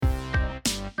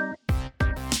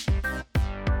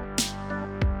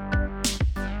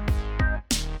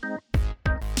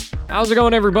How's it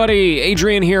going, everybody?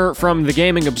 Adrian here from The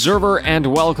Gaming Observer, and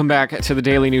welcome back to the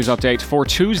Daily News Update for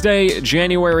Tuesday,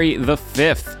 January the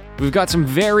 5th. We've got some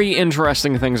very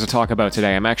interesting things to talk about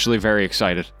today. I'm actually very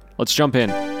excited. Let's jump in.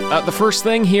 The first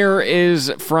thing here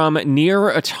is from Nier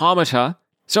Automata.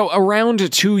 So around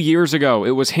 2 years ago,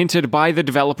 it was hinted by the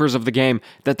developers of the game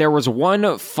that there was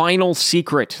one final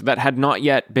secret that had not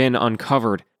yet been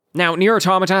uncovered. Now, Nier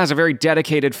Automata has a very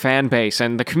dedicated fan base,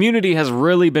 and the community has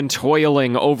really been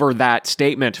toiling over that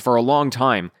statement for a long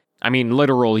time. I mean,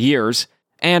 literal years.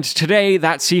 And today,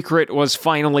 that secret was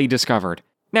finally discovered.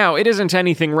 Now, it isn't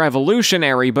anything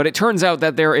revolutionary, but it turns out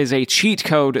that there is a cheat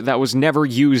code that was never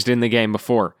used in the game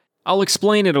before. I'll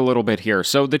explain it a little bit here.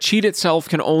 So the cheat itself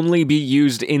can only be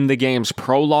used in the game's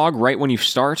prologue right when you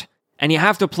start, and you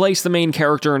have to place the main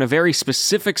character in a very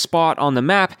specific spot on the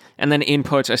map and then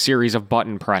input a series of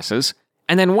button presses.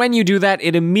 And then when you do that,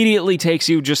 it immediately takes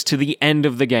you just to the end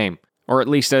of the game, or at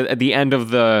least at the end of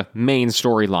the main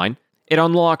storyline. It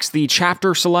unlocks the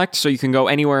chapter select, so you can go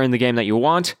anywhere in the game that you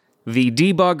want, the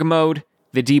debug mode,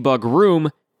 the debug room,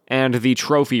 and the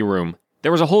trophy room.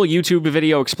 There was a whole YouTube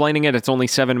video explaining it. It's only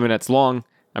 7 minutes long.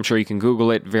 I'm sure you can Google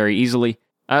it very easily.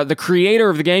 The creator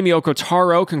of the game, Yoko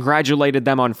Taro, congratulated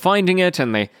them on finding it,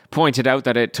 and they pointed out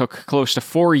that it took close to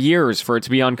 4 years for it to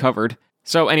be uncovered.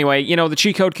 So anyway, the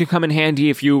cheat code can come in handy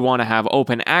if you want to have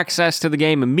open access to the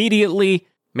game immediately.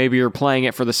 Maybe you're playing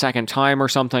it for the second time or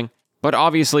something. But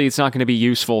obviously, it's not going to be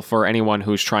useful for anyone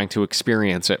who's trying to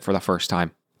experience it for the first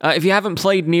time. If you haven't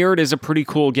played Nier, it is a pretty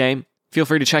cool game. Feel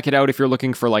free to check it out if you're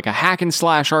looking for like a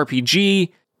hack-and-slash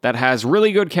RPG that has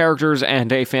really good characters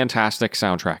and a fantastic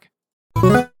soundtrack.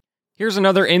 Here's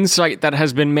another insight that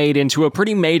has been made into a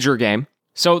pretty major game.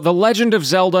 So, The Legend of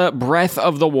Zelda Breath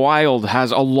of the Wild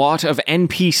has a lot of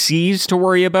NPCs to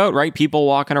worry about, right? People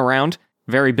walking around.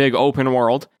 Very big open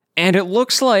world. And it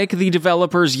looks like the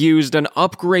developers used an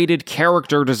upgraded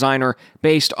character designer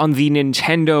based on the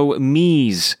Nintendo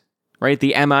Miis, right?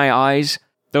 The MIIs.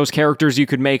 Those characters you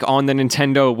could make on the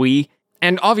Nintendo Wii.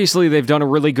 And obviously, they've done a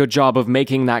really good job of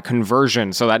making that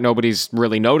conversion so that nobody's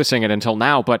really noticing it until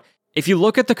now, but if you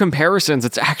look at the comparisons,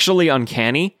 it's actually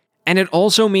uncanny, and it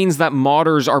also means that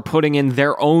modders are putting in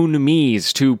their own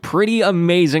Miis to pretty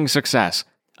amazing success.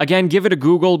 Again, give it a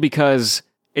Google because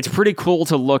it's pretty cool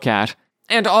to look at,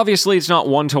 and obviously it's not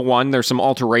one-to-one, there's some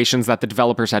alterations that the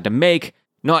developers had to make.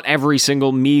 Not every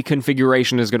single Mii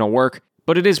configuration is going to work,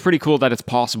 but it is pretty cool that it's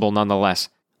possible nonetheless.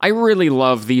 I really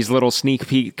love these little sneak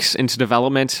peeks into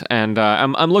development, and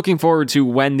I'm looking forward to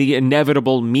when the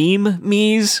inevitable meme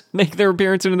Miis make their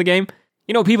appearance into the game.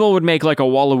 People would make like a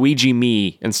Waluigi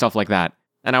Mii and stuff like that,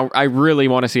 and I really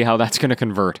want to see how that's going to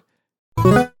convert.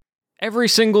 Every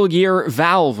single year,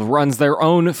 Valve runs their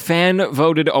own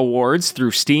fan-voted awards through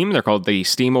Steam. They're called the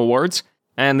Steam Awards,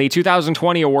 and the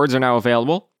 2020 awards are now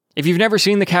available. If you've never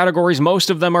seen the categories, most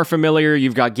of them are familiar.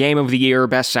 You've got Game of the Year,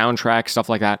 Best Soundtrack, stuff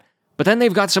like that. But then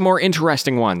they've got some more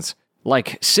interesting ones,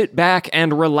 like Sit Back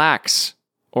and Relax,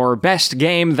 or Best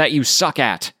Game That You Suck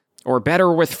At, or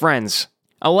Better with Friends.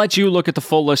 I'll let you look at the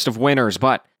full list of winners,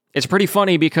 but it's pretty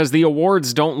funny because the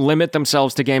awards don't limit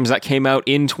themselves to games that came out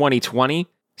in 2020.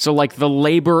 So like the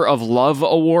Labor of Love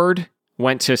Award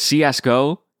went to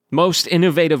CSGO, Most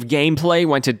Innovative Gameplay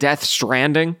went to Death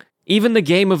Stranding, even the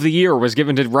Game of the Year was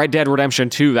given to Red Dead Redemption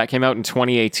 2 that came out in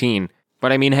 2018.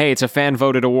 But I mean, hey, it's a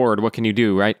fan-voted award, what can you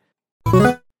do, right?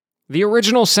 The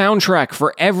original soundtrack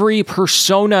for every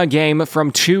Persona game from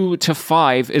 2 to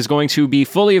 5 is going to be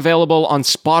fully available on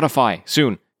Spotify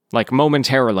soon, like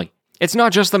momentarily. It's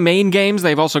not just the main games,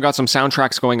 they've also got some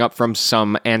soundtracks going up from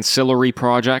some ancillary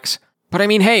projects. But I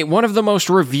mean, hey, one of the most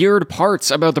revered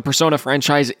parts about the Persona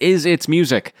franchise is its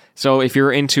music. So if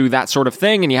you're into that sort of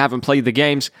thing and you haven't played the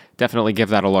games, definitely give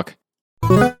that a look.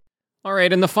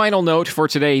 Alright, and the final note for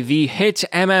today, the hit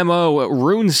MMO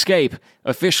RuneScape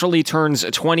officially turns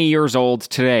 20 years old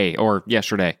today, or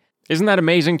yesterday. Isn't that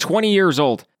amazing? 20 years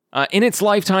old. In its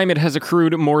lifetime, it has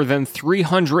accrued more than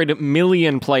 300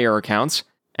 million player accounts,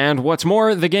 and what's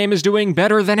more, the game is doing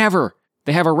better than ever.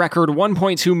 They have a record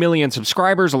 1.2 million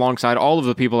subscribers alongside all of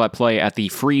the people that play at the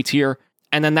free tier,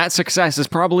 and then that success is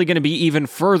probably going to be even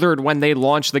furthered when they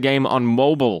launch the game on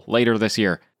mobile later this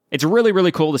year. It's really,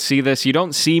 really cool to see this. You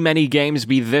don't see many games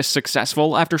be this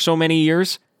successful after so many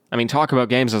years. I mean, talk about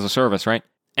games as a service, right?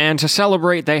 And to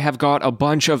celebrate, they have got a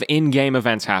bunch of in-game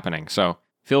events happening, so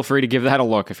feel free to give that a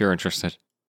look if you're interested.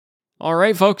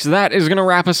 Alright, folks, that is going to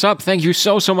wrap us up. Thank you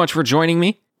so much for joining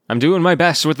me. I'm doing my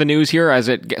best with the news here as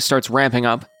it starts ramping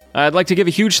up. I'd like to give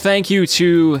a huge thank you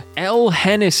to L.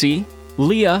 Hennessy,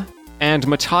 Leah, and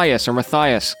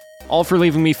Matthias, all for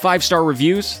leaving me 5-star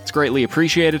reviews. It's greatly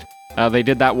appreciated. They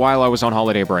did that while I was on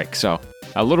holiday break, so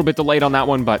a little bit delayed on that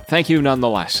one, but thank you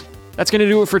nonetheless. That's going to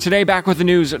do it for today. Back with the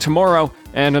news tomorrow,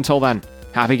 and until then,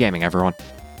 happy gaming, everyone.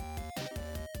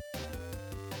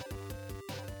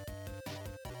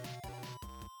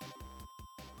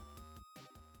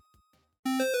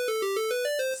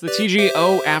 It's the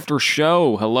TGO After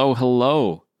Show. Hello,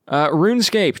 hello.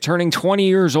 RuneScape turning 20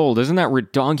 years old. Isn't that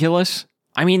ridiculous?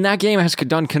 I mean, that game has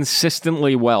done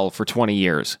consistently well for 20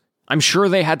 years. I'm sure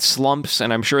they had slumps,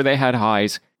 and I'm sure they had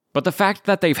highs, but the fact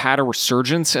that they've had a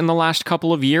resurgence in the last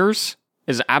couple of years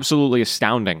is absolutely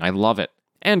astounding. I love it.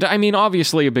 And, I mean,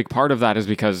 obviously a big part of that is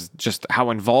because just how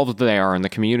involved they are in the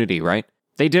community, right?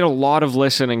 They did a lot of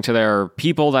listening to their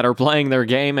people that are playing their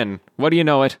game, and what do you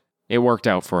know it worked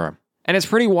out for them. And it's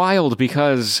pretty wild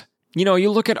because, you know,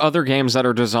 you look at other games that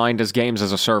are designed as games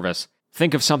as a service.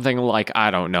 Think of something like,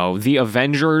 I don't know, The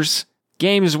Avengers,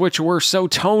 games which were so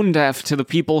tone deaf to the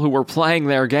people who were playing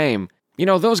their game. You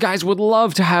know, those guys would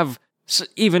love to have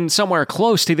even somewhere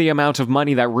close to the amount of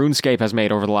money that RuneScape has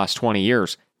made over the last 20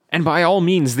 years. And by all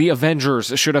means, The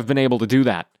Avengers should have been able to do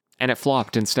that. And it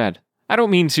flopped instead. I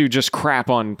don't mean to just crap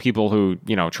on people who,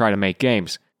 you know, try to make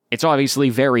games. It's obviously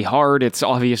very hard. It's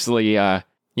obviously,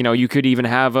 you know, you could even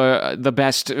have the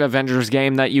best Avengers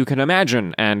game that you can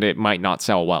imagine, and it might not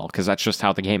sell well, because that's just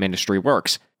how the game industry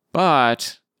works.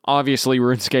 But obviously,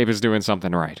 RuneScape is doing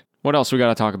something right. What else we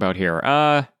gotta talk about here?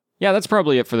 Yeah, that's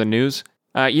probably it for the news.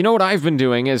 You know what I've been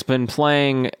doing is been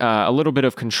playing a little bit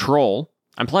of Control.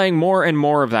 I'm playing more and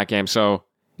more of that game, so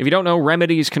if you don't know,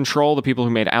 Remedy's Control, the people who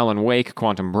made Alan Wake,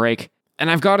 Quantum Break, and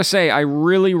I've gotta say, I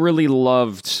really, really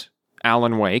loved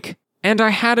Alan Wake, and I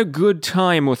had a good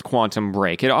time with Quantum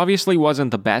Break. It obviously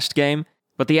wasn't the best game,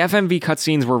 but the FMV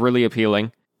cutscenes were really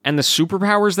appealing, and the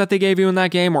superpowers that they gave you in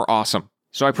that game were awesome.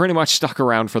 So I pretty much stuck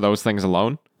around for those things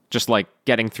alone, just like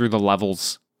getting through the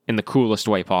levels in the coolest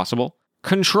way possible.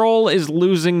 Control is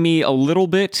losing me a little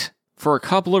bit for a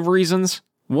couple of reasons.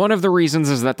 One of the reasons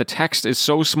is that the text is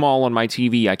so small on my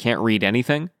TV I can't read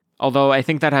anything, although I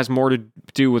think that has more to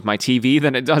do with my TV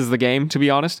than it does the game, to be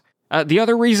honest. The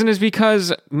other reason is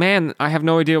because, man, I have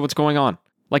no idea what's going on.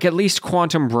 Like, at least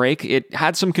Quantum Break, it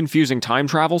had some confusing time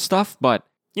travel stuff, but,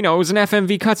 you know, it was an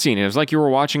FMV cutscene. It was like you were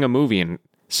watching a movie, and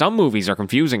some movies are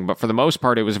confusing, but for the most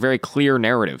part, it was a very clear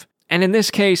narrative. And in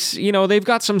this case, you know, they've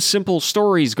got some simple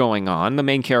stories going on. The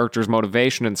main character's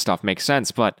motivation and stuff makes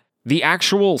sense, but the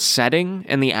actual setting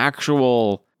and the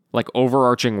actual, like,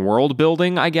 overarching world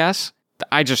building, I guess,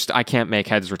 I can't make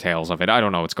heads or tails of it. I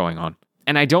don't know what's going on.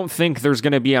 And I don't think there's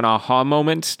going to be an aha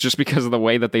moment just because of the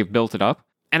way that they've built it up.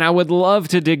 And I would love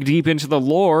to dig deep into the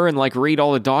lore and, like, read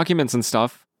all the documents and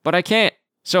stuff, but I can't.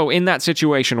 So in that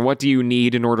situation, what do you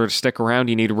need in order to stick around?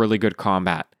 You need really good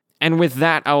combat. And with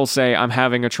that, I will say I'm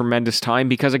having a tremendous time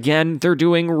because, again, they're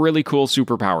doing really cool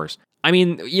superpowers. I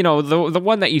mean, you know, the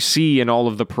one that you see in all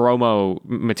of the promo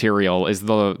material is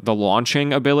the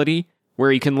launching ability,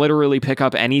 where you can literally pick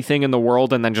up anything in the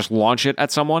world and then just launch it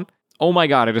at someone. Oh my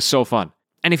god, it is so fun.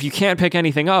 And if you can't pick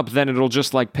anything up, then it'll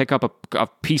just, like, pick up a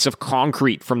piece of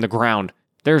concrete from the ground.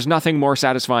 There's nothing more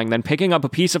satisfying than picking up a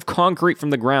piece of concrete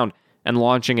from the ground and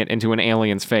launching it into an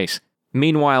alien's face.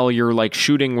 Meanwhile, you're, like,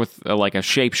 shooting with, like, a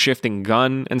shape-shifting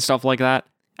gun and stuff like that.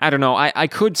 I don't know, I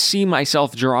could see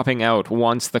myself dropping out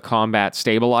once the combat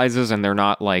stabilizes and they're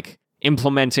not, like,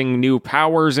 implementing new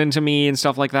powers into me and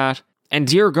stuff like that. And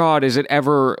dear God, is it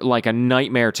ever, like, a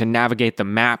nightmare to navigate the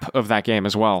map of that game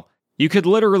as well. You could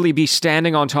literally be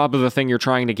standing on top of the thing you're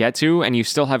trying to get to, and you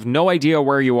still have no idea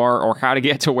where you are or how to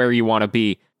get to where you want to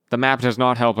be. The map does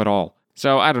not help at all.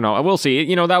 So, I don't know, I will see.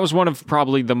 You know, that was one of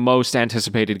probably the most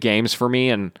anticipated games for me,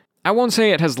 and I won't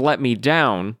say it has let me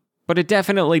down, but it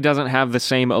definitely doesn't have the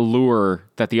same allure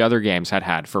that the other games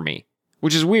had for me.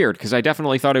 Which is weird, because I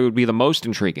definitely thought it would be the most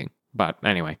intriguing. But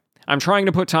anyway, I'm trying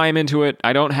to put time into it.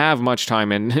 I don't have much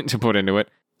time to put into it.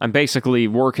 I'm basically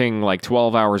working like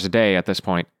 12 hours a day at this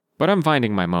point. But I'm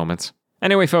finding my moments.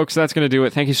 Anyway, folks, that's going to do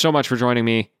it. Thank you so much for joining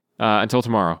me. Until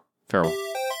tomorrow, farewell.